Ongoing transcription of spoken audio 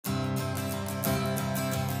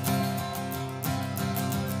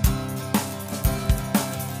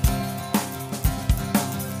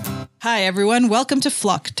Hi, everyone. Welcome to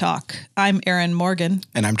Flock Talk. I'm Erin Morgan.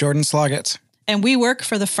 And I'm Jordan Sloggett. And we work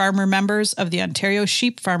for the farmer members of the Ontario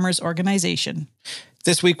Sheep Farmers Organization.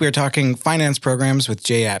 This week, we're talking finance programs with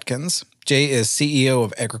Jaye Atkins. Jaye is CEO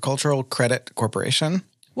of Agricultural Credit Corporation.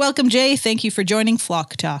 Welcome, Jaye. Thank you for joining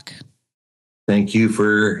Flock Talk. Thank you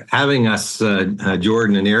for having us,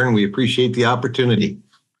 Jordan and Erin. We appreciate the opportunity.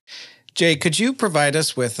 Jaye, could you provide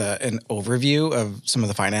us with an overview of some of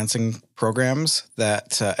the financing programs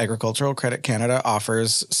that Agricultural Credit Canada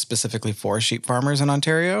offers specifically for sheep farmers in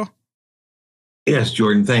Ontario? Yes,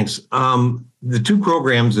 Jordan, thanks. The two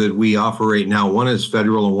programs that we offer right now, one is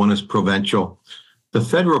federal and one is provincial. The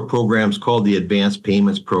federal program is called the Advanced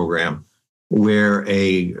Payments Program, where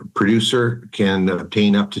a producer can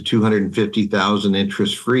obtain up to $250,000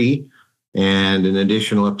 interest-free and an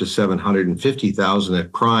additional up to $750,000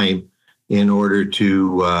 at prime in order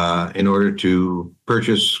to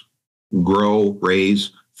purchase, grow,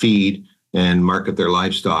 raise, feed, and market their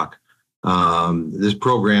livestock. This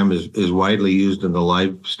program is widely used in the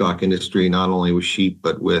livestock industry, not only with sheep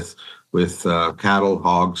but with cattle,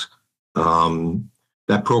 hogs.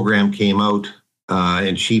 That program came out,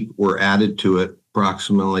 and sheep were added to it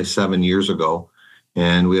approximately 7 years ago,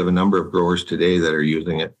 and we have a number of growers today that are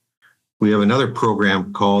using it. We have another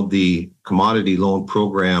program called the Commodity Loan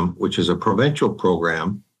Program, which is a provincial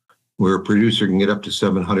program where a producer can get up to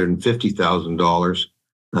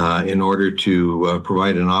 $750,000 in order to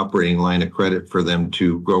provide an operating line of credit for them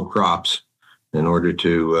to grow crops in order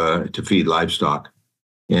to feed livestock.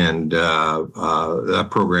 And that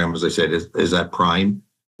program, as I said, is at prime,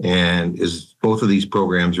 and both of these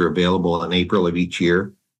programs are available in April of each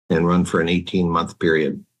year and run for an 18-month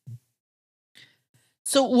period.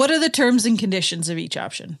 So what are the terms and conditions of each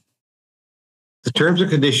option? The terms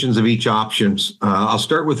and conditions of each option, I'll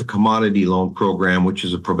start with the Commodity Loan Program, which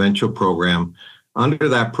is a provincial program. Under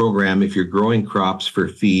that program, if you're growing crops for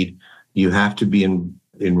feed, you have to be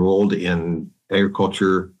enrolled in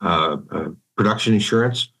agriculture production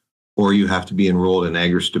insurance, or you have to be enrolled in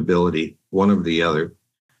agri-stability, one or the other.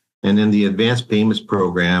 And in the Advanced Payments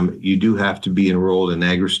Program, you do have to be enrolled in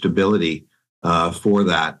agri-stability for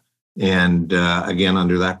that. And again,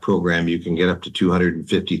 under that program, you can get up to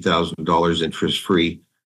 $250,000 interest-free,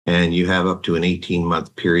 and you have up to an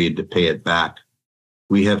 18-month period to pay it back.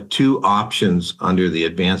 We have two options under the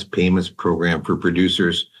Advanced Payments Program for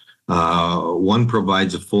producers. One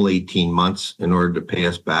provides a full 18 months in order to pay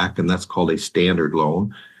us back, and that's called a standard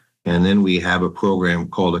loan. And then we have a program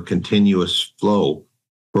called a Continuous Flow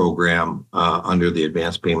Program under the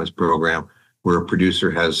Advanced Payments Program, where a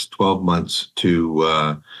producer has 12 months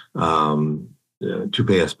to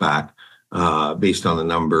pay us back based on the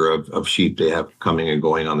number of sheep they have coming and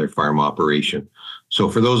going on their farm operation. So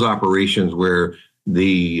for those operations where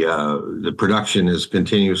the production is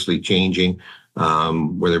continuously changing,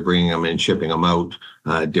 where they're bringing them in, shipping them out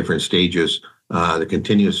at different stages, the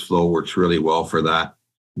continuous flow works really well for that,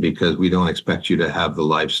 because we don't expect you to have the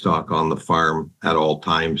livestock on the farm at all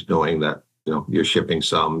times, knowing that you're shipping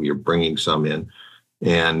some, you're bringing some in.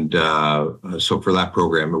 And so for that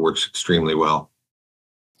program, it works extremely well.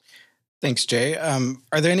 Thanks, Jaye.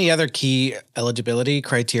 Are there any other key eligibility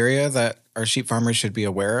criteria that our sheep farmers should be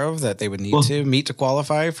aware of that they would need to meet to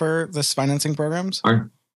qualify for this financing programs?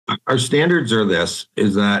 Our standards are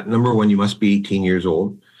is that, number one, you must be 18 years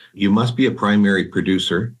old. You must be a primary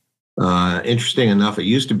producer. Interesting enough, it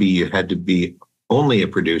used to be you had to be only a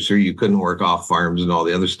producer. You couldn't work off farms and all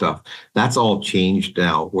the other stuff. That's all changed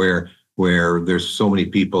now, where there's so many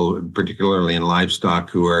people, particularly in livestock,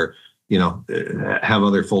 who are, have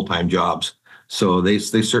other full-time jobs. So they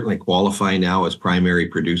certainly qualify now as primary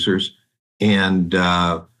producers. And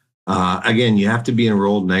again, you have to be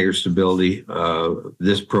enrolled in agri-stability.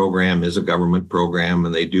 This program is a government program,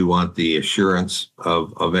 and they do want the assurance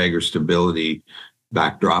of agri-stability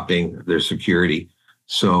backdropping their security.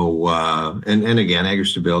 So, and again,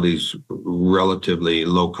 agri-stability is relatively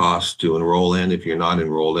low cost to enroll in if you're not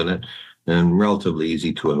enrolled in it, and relatively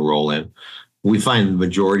easy to enroll in. We find the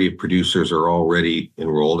majority of producers are already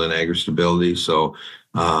enrolled in agri-stability. So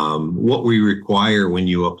what we require when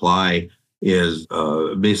you apply is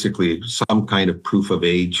basically some kind of proof of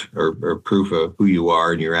age or proof of who you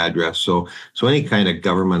are and your address. So any kind of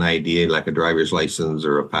government ID, like a driver's license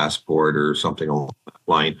or a passport or something along that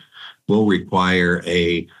line, will require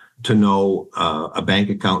to know a bank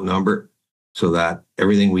account number, so that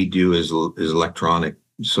everything we do is electronic.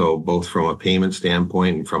 So both from a payment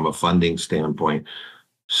standpoint and from a funding standpoint.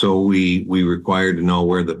 So we require to know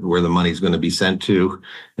where the money's going to be sent to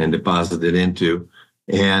and deposited into.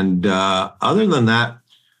 And other than that,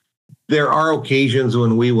 there are occasions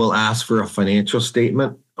when we will ask for a financial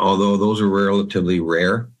statement although those are relatively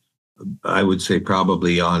rare. I would say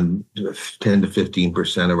probably on 10 to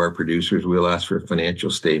 15% of our producers will ask for a financial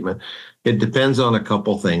statement. It depends on a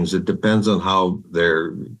couple things. It depends on how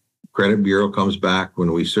their credit bureau comes back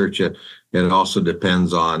when we search it. And it also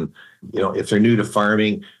depends on, if they're new to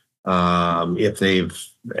farming, if they've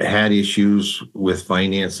had issues with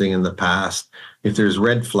financing in the past. If there's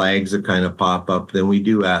red flags that kind of pop up, then we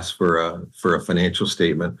do ask for a financial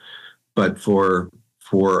statement. But for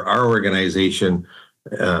our organization,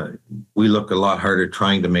 we look a lot harder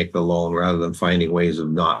trying to make the loan rather than finding ways of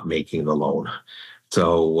not making the loan.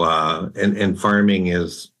 So, and farming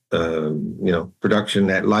is, production,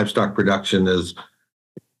 that livestock production is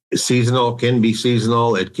seasonal, can be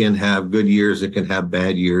seasonal. It can have good years, it can have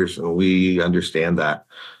bad years, and we understand that.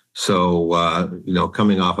 So,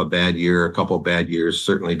 coming off a bad year, a couple of bad years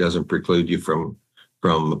certainly doesn't preclude you from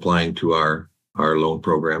applying to our loan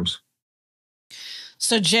programs.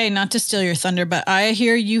 So Jay, not to steal your thunder, but I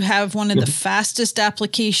hear you have one of the fastest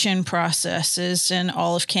application processes in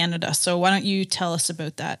all of Canada. So why don't you tell us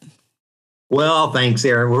about that? Well, thanks,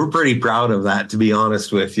 Aaron. We're pretty proud of that, to be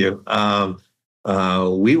honest with you.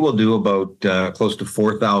 We will do about close to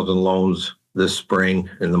 4,000 loans this spring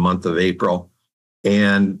in the month of April.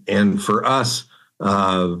 And for us,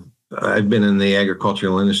 I've been in the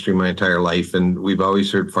agricultural industry my entire life, and we've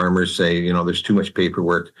always heard farmers say, there's too much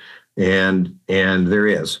paperwork. And there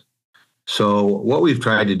is. So what we've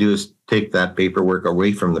tried to do is take that paperwork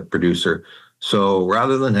away from the producer. So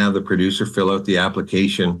rather than have the producer fill out the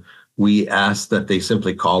application, we ask that they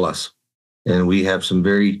simply call us. And we have some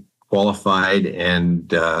very qualified and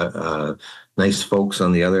nice folks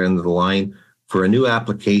on the other end of the line. For a new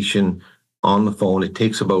application on the phone, it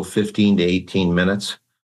takes about 15 to 18 minutes.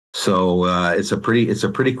 So it's a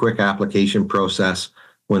pretty quick application process.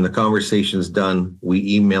 When the conversation's done,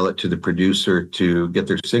 we email it to the producer to get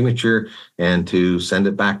their signature and to send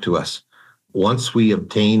it back to us. Once we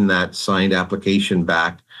obtain that signed application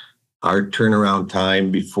back, our turnaround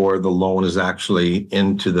time before the loan is actually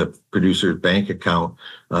into the producer's bank account,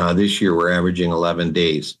 this year we're averaging 11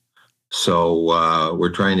 days. So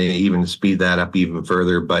we're trying to even speed that up even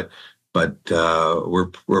further, but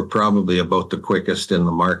we're probably about the quickest in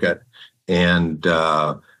the market. And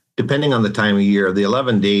depending on the time of year, the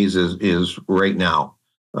 11 days is right now.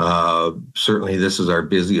 Certainly, this is our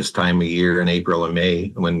busiest time of year in April and May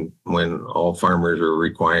when all farmers are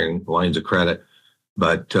requiring lines of credit.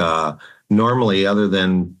 But normally, other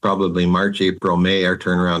than probably March, April, May, our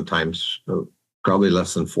turnaround time's probably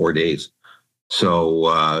less than 4 days.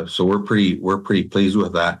 So we're pretty pleased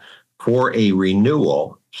with that. For a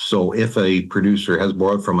renewal, so if a producer has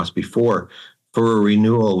borrowed from us before, for a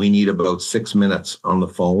renewal, we need about 6 minutes on the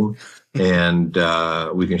phone, and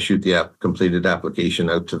we can shoot the completed application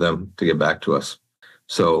out to them to get back to us.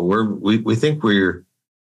 So we think we're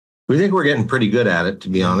getting pretty good at it, to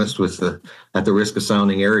be honest. At the risk of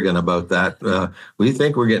sounding arrogant about that, we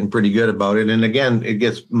think we're getting pretty good about it. And again, it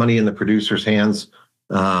gets money in the producer's hands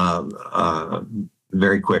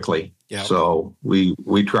very quickly. Yep. So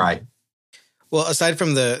we try. Well, aside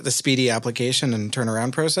from the speedy application and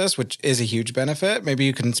turnaround process, which is a huge benefit, maybe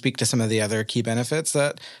you can speak to some of the other key benefits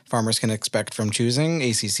that farmers can expect from choosing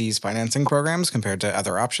ACC's financing programs compared to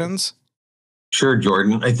other options. Sure,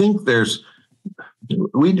 Jordan. I think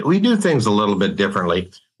we do things a little bit differently.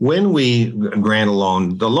 When we grant a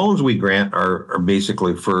loan, the loans we grant are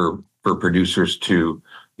basically for producers to,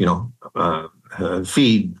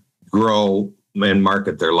 feed, grow, and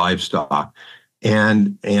market their livestock.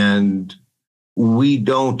 And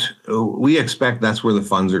we expect that's where the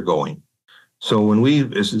funds are going. So when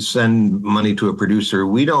we send money to a producer,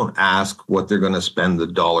 we don't ask what they're going to spend the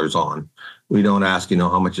dollars on. We don't ask,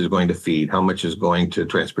 how much is going to feed, how much is going to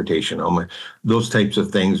transportation, how much, those types of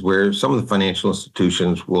things, where some of the financial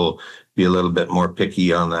institutions will be a little bit more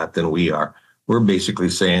picky on that than we are. We're basically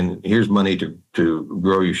saying, here's money to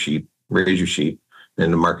grow your sheep, raise your sheep,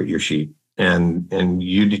 and to market your sheep. And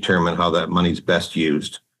you determine how that money's best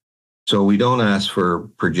used. So we don't ask for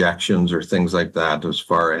projections or things like that as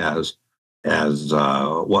far as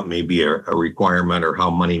what may be a requirement or how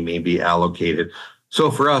money may be allocated. So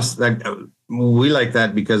for us, that we like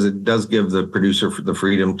that because it does give the producer the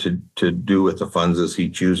freedom to do with the funds as he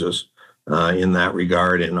chooses in that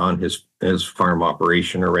regard and on his farm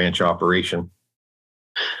operation or ranch operation.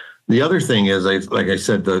 The other thing is, like I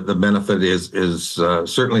said, the benefit is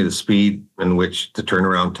certainly the speed in which the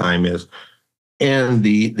turnaround time is, and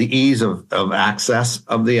the ease of access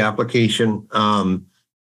of the application.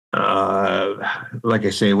 Like I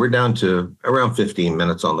say, we're down to around 15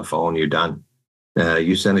 minutes on the phone. You're done.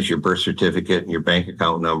 You send us your birth certificate and your bank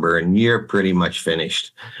account number, and you're pretty much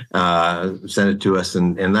finished. Send it to us,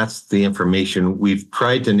 and that's the information. We've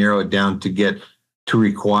tried to narrow it down to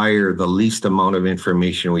require the least amount of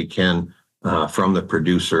information we can from the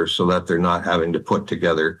producer, so that they're not having to put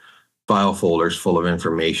together file folders full of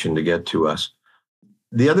information to get to us.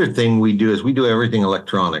 The other thing we do is we do everything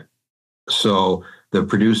electronic. So the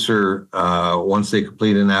producer, once they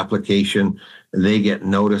complete an application, they get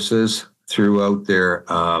notices throughout their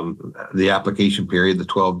the application period, the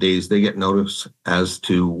 12 days. They get notice as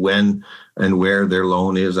to when and where their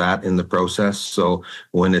loan is at in the process. So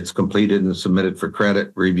when it's completed and submitted for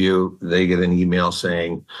credit review, they get an email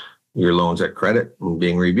saying your loan's at credit and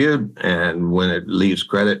being reviewed. And when it leaves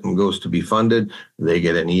credit and goes to be funded, they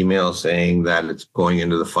get an email saying that it's going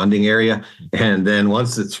into the funding area. And then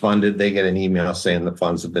once it's funded, they get an email saying the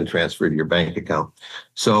funds have been transferred to your bank account.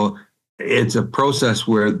 So it's a process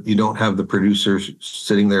where you don't have the producers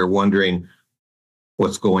sitting there wondering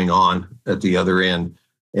what's going on at the other end.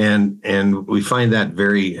 And we find that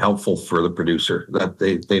very helpful for the producer, that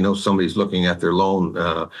they know somebody's looking at their loan.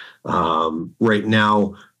 Right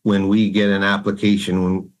now, when we get an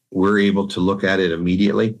application, we're able to look at it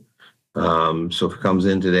immediately. So if it comes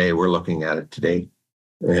in today, we're looking at it today.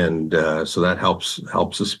 And so that helps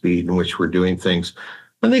the speed in which we're doing things.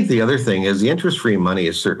 I think the other thing is the interest-free money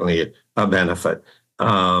is certainly a benefit.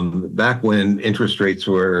 Back when interest rates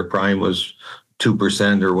were prime was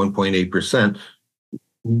 2% or 1.8%,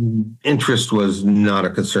 interest was not a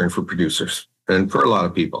concern for producers and for a lot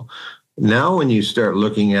of people. Now, when you start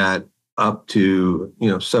looking at up to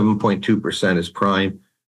 7.2% is prime,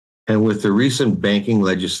 and with the recent banking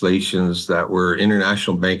legislations that were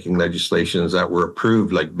international banking legislations that were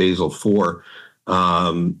approved, like Basel IV,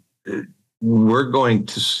 we're going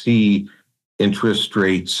to see interest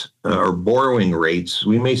rates or borrowing rates.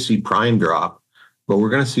 We may see prime drop, but we're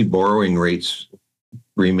going to see borrowing rates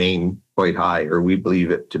remain quite high, or we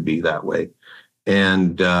believe it to be that way.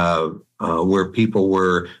 And where people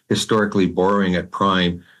were historically borrowing at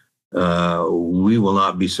prime, we will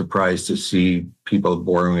not be surprised to see people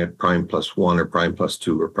borrowing at prime +1 or prime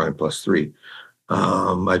 +2 or prime +3.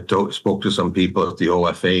 I spoke to some people at the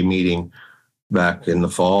OFA meeting back in the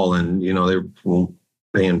fall, and they were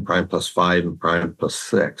paying prime +5 and prime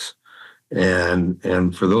 +6,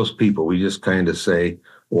 and for those people, we just kind of say,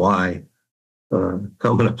 why?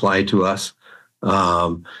 Come and apply to us.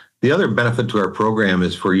 The other benefit to our program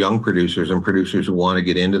is for young producers and producers who want to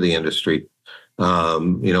get into the industry.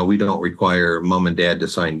 We don't require mom and dad to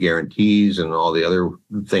sign guarantees and all the other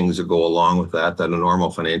things that go along with that a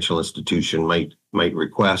normal financial institution might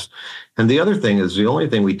request. And the other thing is, the only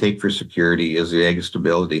thing we take for security is the ag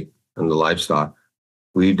stability and the livestock.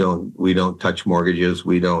 We don't touch mortgages.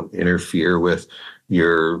 We don't interfere with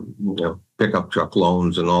your pickup truck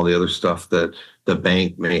loans and all the other stuff that the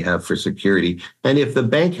bank may have for security. And if the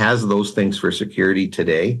bank has those things for security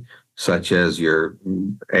today, such as your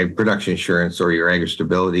ag production insurance or your ag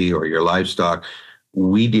stability or your livestock,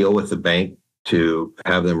 we deal with the bank to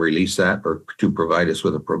have them release that or to provide us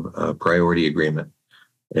with a priority agreement.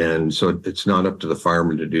 And so it's not up to the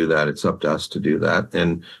farmer to do that. It's up to us to do that.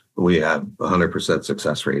 And we have 100%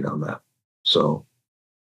 success rate on that. So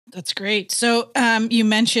that's great. So you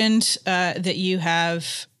mentioned that you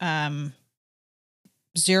have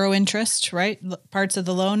zero interest, right? Parts of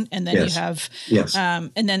the loan, and then yes. You have yes.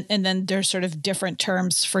 And then there's sort of different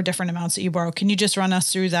terms for different amounts that you borrow. Can you just run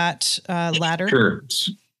us through that ladder?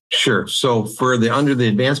 Sure. So under the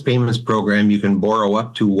advanced payments program, you can borrow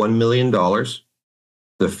up to $1 million.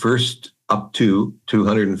 The first up to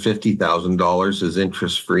 $250,000 is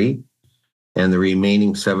interest free, and the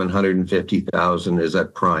remaining $750,000 is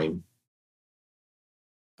at prime.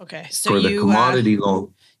 Okay, so for the commodity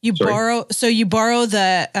loan. You borrow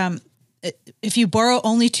the if you borrow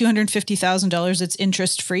only $250,000, it's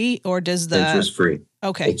interest free, or does the interest free?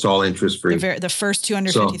 Okay, it's all interest free. The first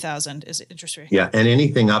 $250,000 is interest free. Yeah, and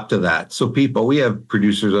anything up to that. So we have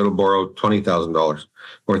producers that'll borrow $20,000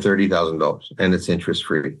 or $30,000, and it's interest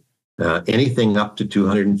free. Anything up to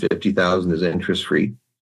 $250,000 is interest free,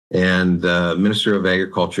 and the Minister of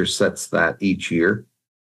Agriculture sets that each year.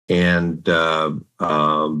 And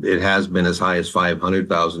it has been as high as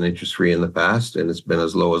 $500,000 interest free in the past, and it's been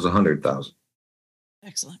as low as $100,000.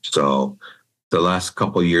 Excellent. So the last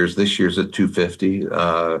couple of years, this year's at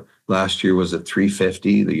 $250,000. Last year was at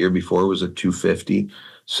 $350,000. The year before was at $250,000.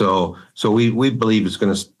 So we believe it's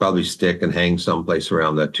going to probably stick and hang someplace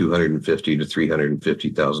around that $250,000 to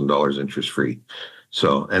 $350,000 interest free.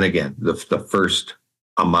 So, and again, the first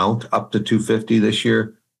amount up to $250,000 this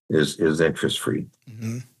year is interest free.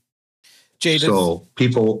 Mm-hmm. Jay, So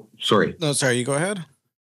sorry, you go ahead.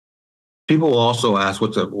 People will also ask,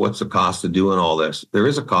 what's the cost of doing all this? There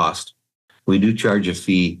is a cost. We do charge a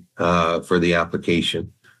fee for the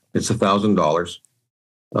application. It's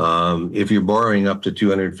 $1,000. If you're borrowing up to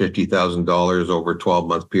 $250,000 over a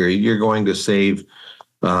 12-month period, you're going to save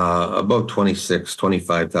about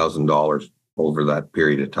 $25,000 over that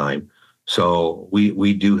period of time. So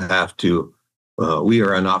we do have to. We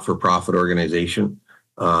are a not-for-profit organization.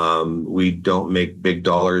 We don't make big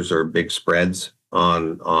dollars or big spreads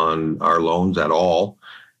on our loans at all,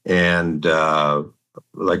 and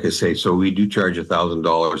like I say, so we do charge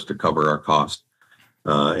 $1,000 to cover our cost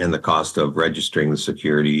and the cost of registering the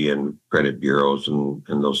security and credit bureaus and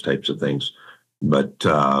those types of things. But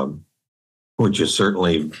which is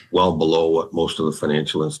certainly well below what most of the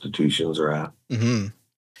financial institutions are at. Mm-hmm.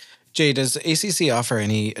 Jay, does ACC offer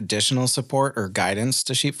any additional support or guidance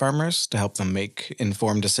to sheep farmers to help them make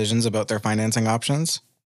informed decisions about their financing options?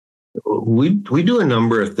 We do a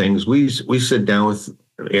number of things. We sit down with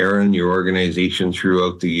Aaron, your organization,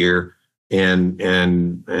 throughout the year, and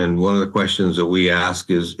one of the questions that we ask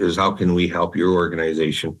is how can we help your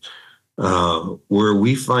organization? Where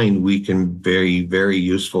we find we can very, very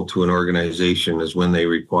useful to an organization is when they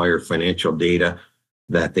require financial data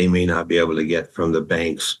that they may not be able to get from the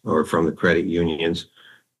banks or from the credit unions,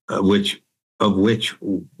 which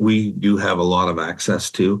we do have a lot of access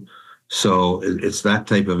to. So it's that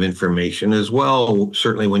type of information as well.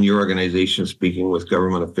 Certainly when your organization is speaking with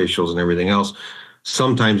government officials and everything else,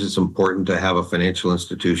 sometimes it's important to have a financial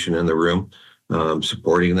institution in the room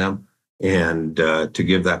supporting them and to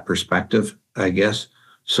give that perspective, I guess.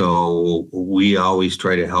 So we always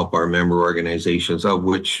try to help our member organizations, of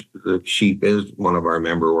which the sheep is one of our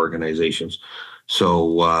member organizations.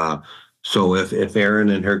 So if Erin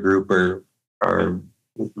and her group are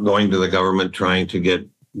going to the government trying to get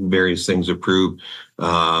various things approved,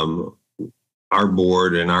 our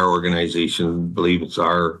board and our organization believe it's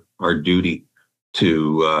our duty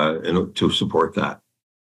to support that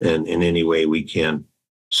in any way we can.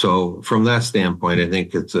 So from that standpoint, I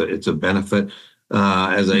think it's a benefit.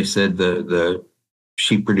 As I said, the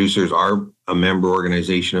sheep producers are a member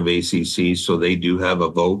organization of ACC, so they do have a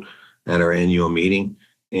vote at our annual meeting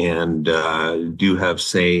and do have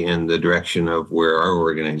say in the direction of where our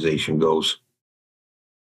organization goes.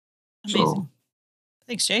 Amazing. So,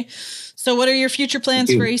 thanks, Jay. So what are your future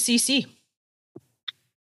plans for ACC?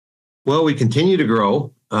 Well, we continue to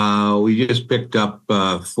grow. We just picked up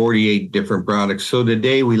 48 different products. So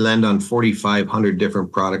today we lend on 4,500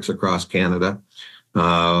 different products across Canada.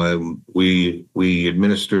 We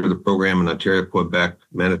administer the program in Ontario, Quebec,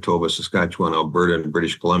 Manitoba, Saskatchewan, Alberta, and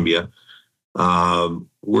British Columbia.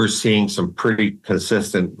 We're seeing some pretty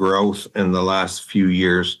consistent growth in the last few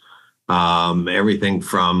years. Everything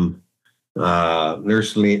from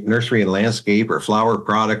nursery and landscape or flower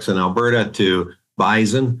products in Alberta to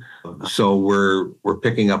bison. So we're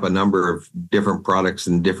picking up a number of different products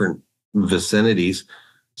in different vicinities.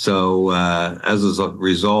 So as a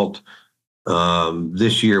result,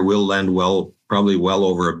 this year we'll lend probably well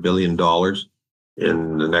over $1 billion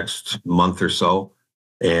in the next month or so.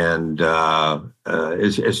 And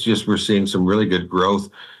it's just, we're seeing some really good growth.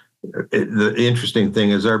 The interesting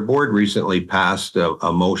thing is our board recently passed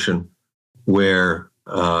a motion where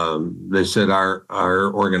they said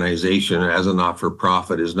our organization as a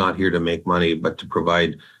not-for-profit is not here to make money, but to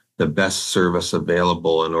provide the best service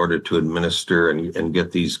available in order to administer and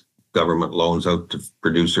get these government loans out to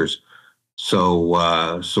producers.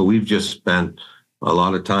 So we've just spent a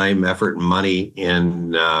lot of time, effort, and money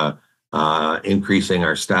in increasing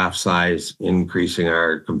our staff size, increasing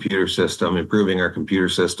our computer system, improving our computer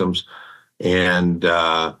systems. And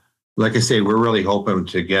like I say, we're really hoping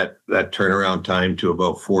to get that turnaround time to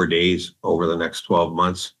about 4 days over the next 12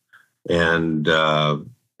 months and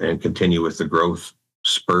continue with the growth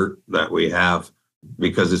spurt that we have,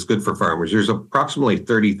 because it's good for farmers. There's approximately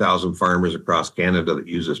 30,000 farmers across Canada that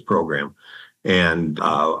use this program. And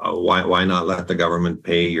why not let the government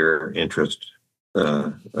pay your interest?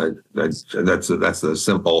 That's the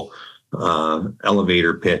simple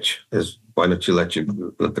elevator pitch, is why don't you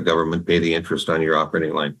let the government pay the interest on your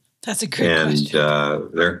operating line? That's a great question.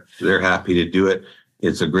 And they're happy to do it.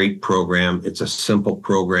 It's a great program. It's a simple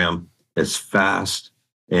program. It's fast.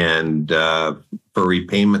 And for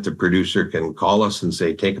repayment, the producer can call us and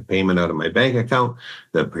say, take a payment out of my bank account.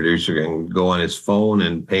 The producer can go on his phone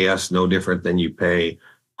and pay us no different than you pay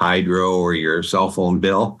hydro or your cell phone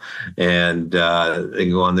bill. And they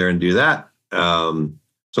can go on there and do that. So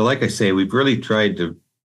like I say, we've really tried to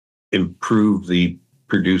improve the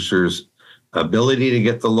producers' ability to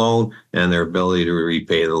get the loan and their ability to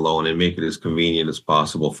repay the loan and make it as convenient as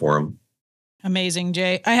possible for them. Amazing,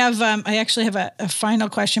 Jay. I actually have a final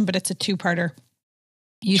question, but it's a two-parter.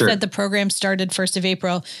 You Sure. said the program started 1st of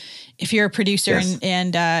April. If you're a producer Yes.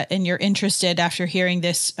 and you're interested after hearing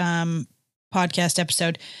this podcast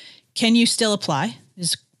episode, can you still apply?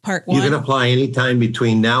 Is part one. You can apply anytime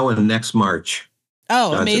between now and next March.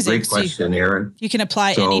 Oh, That's amazing. a great question, Aaron. You can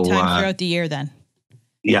apply anytime throughout the year then.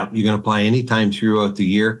 Yeah, you can apply anytime throughout the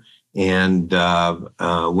year. And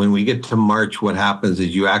when we get to March, what happens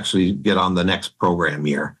is you actually get on the next program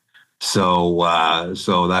year. So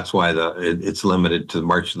that's why it's limited to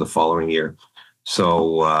March of the following year.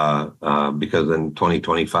 So because in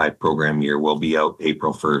 2025 program year will be out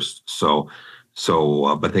April 1st. So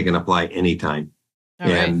but they can apply anytime. All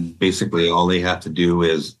and right. basically all they have to do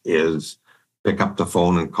is pick up the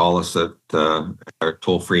phone and call us at our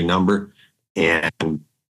toll-free number, and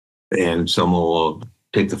someone will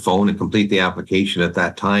take the phone and complete the application at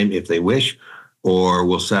that time if they wish, or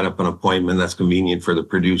we'll set up an appointment that's convenient for the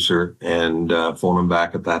producer and phone them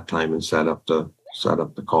back at that time and set up the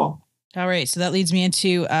call. All right. So that leads me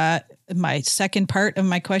into my second part of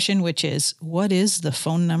my question, which is, what is the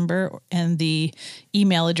phone number and the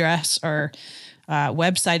email address or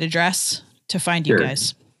website address to find you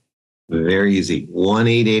guys? Very easy.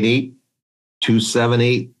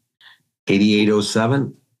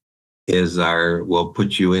 1-888-278-8807 we'll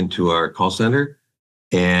put you into our call center,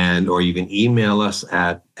 or you can email us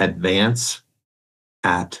at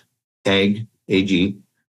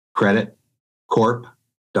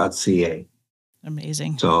advance@agcreditcorp.ca.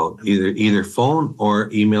 Amazing. So either phone or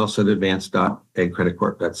email us at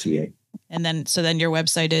advance.agcreditcorp.ca. And then your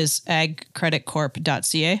website is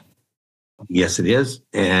agcreditcorp.ca. Yes, it is.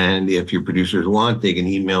 And if your producers want, they can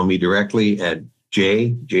email me directly at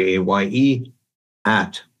Jaye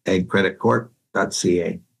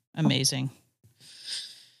 @agcreditcorp.ca. Amazing.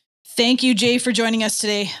 Thank you, Jay, for joining us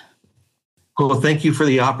today. Well, thank you for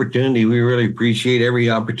the opportunity. We really appreciate every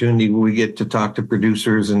opportunity we get to talk to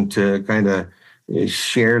producers and to kind of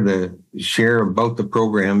share about the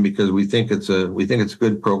program, because we think it's a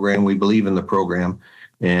good program. We believe in the program,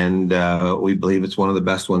 and we believe it's one of the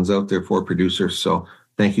best ones out there for producers. So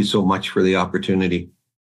thank you so much for the opportunity.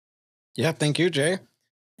 Yeah, thank you, Jay.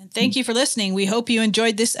 And thank you for listening. We hope you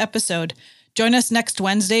enjoyed this episode. Join us next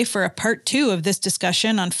Wednesday for a part 2 of this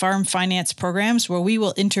discussion on farm finance programs, where we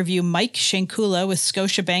will interview Mike Shankula with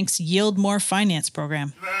Scotiabank's Yield More Finance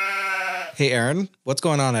program. Hey, Aaron, what's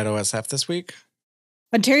going on at OSF this week?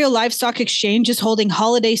 Ontario Livestock Exchange is holding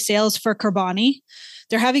holiday sales for Carboni.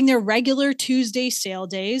 They're having their regular Tuesday sale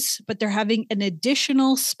days, but they're having an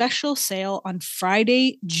additional special sale on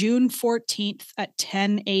Friday, June 14th at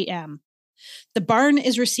 10 a.m. The barn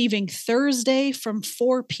is receiving Thursday from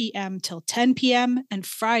 4 p.m. till 10 p.m. and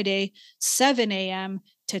Friday, 7 a.m.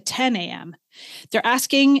 to 10 a.m. They're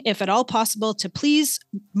asking, if at all possible, to please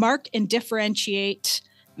mark and differentiate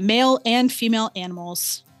male and female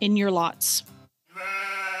animals in your lots.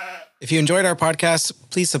 If you enjoyed our podcast,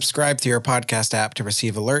 please subscribe to your podcast app to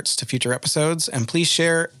receive alerts to future episodes, and please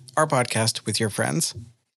share our podcast with your friends.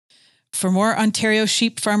 For more Ontario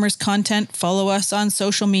Sheep Farmers content, follow us on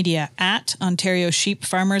social media at Ontario Sheep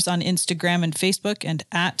Farmers on Instagram and Facebook, and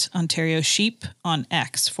at Ontario Sheep on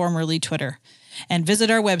X, formerly Twitter. And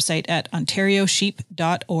visit our website at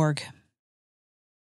ontariosheep.org.